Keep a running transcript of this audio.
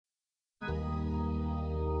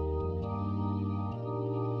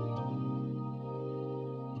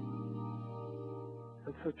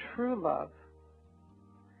So true love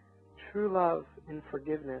in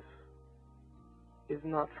forgiveness is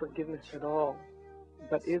not forgiveness at all,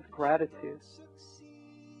 but is gratitude.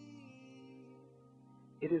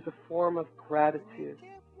 It is a form of gratitude.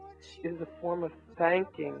 It is a form of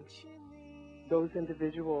thanking those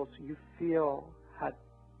individuals you feel had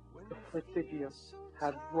afflicted you,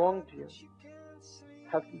 had wronged you,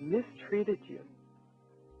 have mistreated you.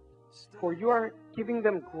 For you are giving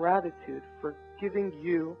them gratitude for giving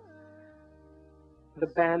you the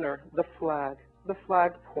banner, the flag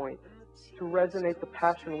point, to resonate the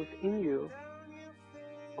passion within you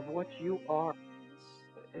of what you are.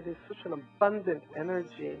 It is such an abundant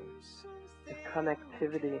energy of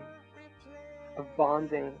connectivity, of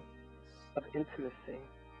bonding, of intimacy,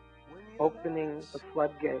 opening the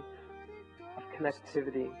floodgates of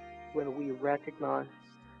connectivity when we recognize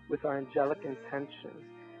with our angelic intention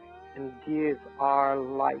and give our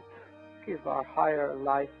light, give our higher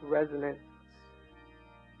life resonance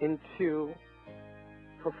into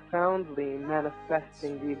profoundly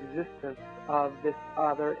manifesting the existence of this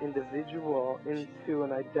other individual into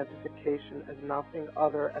an identification as nothing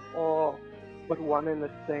other at all but one and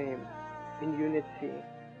the same, in unity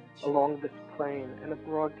along this plane, and a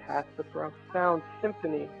broadcast of profound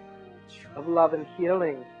symphony of love and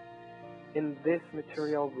healing in this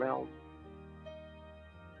material realm.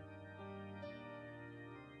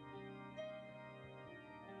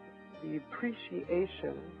 The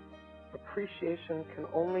appreciation can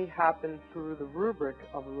only happen through the rubric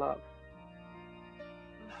of love,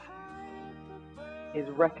 is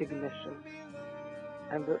recognition.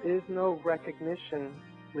 And there is no recognition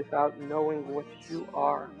without knowing what you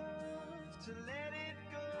are.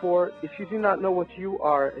 For if you do not know what you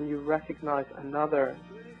are and you recognize another,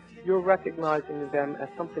 you're recognizing them as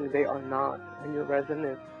something they are not, and your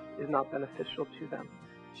resonance is not beneficial to them.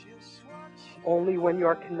 Only when you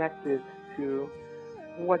are connected to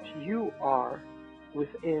what you are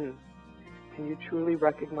within can you truly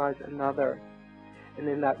recognize another. And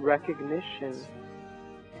in that recognition,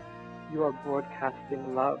 you are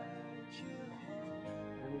broadcasting love.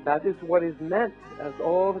 And that is what is meant, as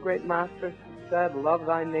all the great masters have said, love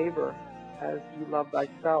thy neighbor as you love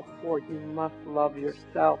thyself, for you must love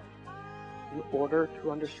yourself in order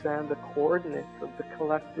to understand the coordinates of the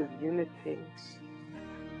collective unity,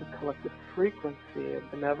 the collective frequency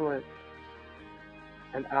of benevolence,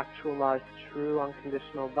 and actualize true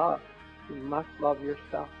unconditional love. You must love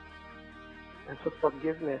yourself. And so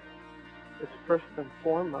forgiveness is first and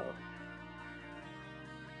foremost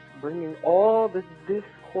bringing all the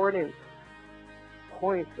discordant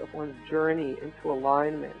points of one's journey into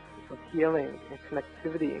alignment of healing and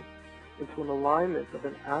connectivity, into an alignment of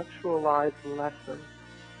an actualized lesson,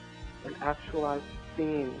 an actualized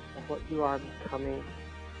theme of what you are becoming,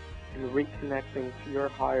 and reconnecting to your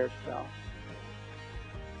higher self.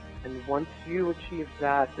 And once you achieve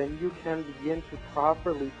that, then you can begin to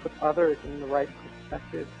properly put others in the right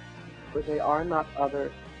perspective, for they are not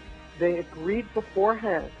others. They agreed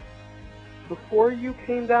beforehand. Before you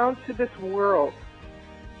came down to this world,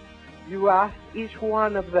 you asked each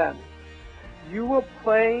one of them, you will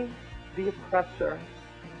play the oppressor,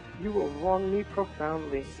 you will wrong me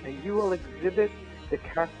profoundly, and you will exhibit the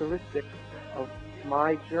characteristics of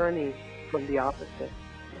my journey from the opposite.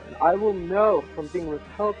 And I will know from being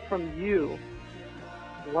repelled from you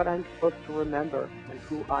what I'm supposed to remember and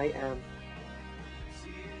who I am.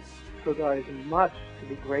 So there is much to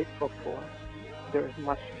be grateful for. There is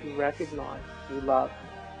much to recognize through love.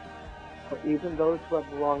 For even those who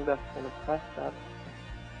have wronged us and oppressed us,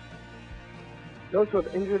 those who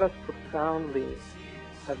have injured us profoundly,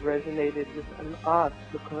 have resonated within us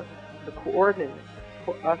the coordinates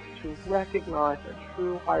for us to recognize our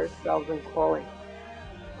true higher selves and calling.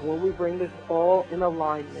 And when we bring this all in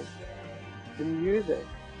alignment, the music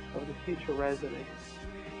of the future resonance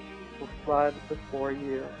will flood before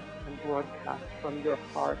you and broadcast from your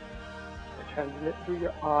heart and transmit through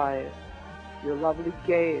your eyes, your lovely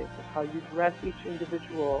gaze of how you dress each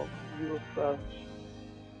individual you approach,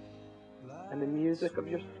 and the music of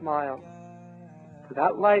your smile. For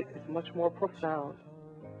that light is much more profound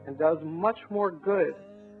and does much more good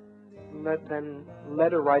than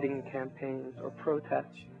letter writing campaigns or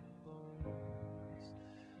protests.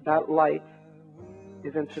 That light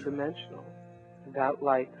is interdimensional. That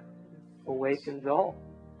light awakens all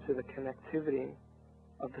to the connectivity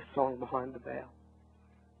of the song behind the veil.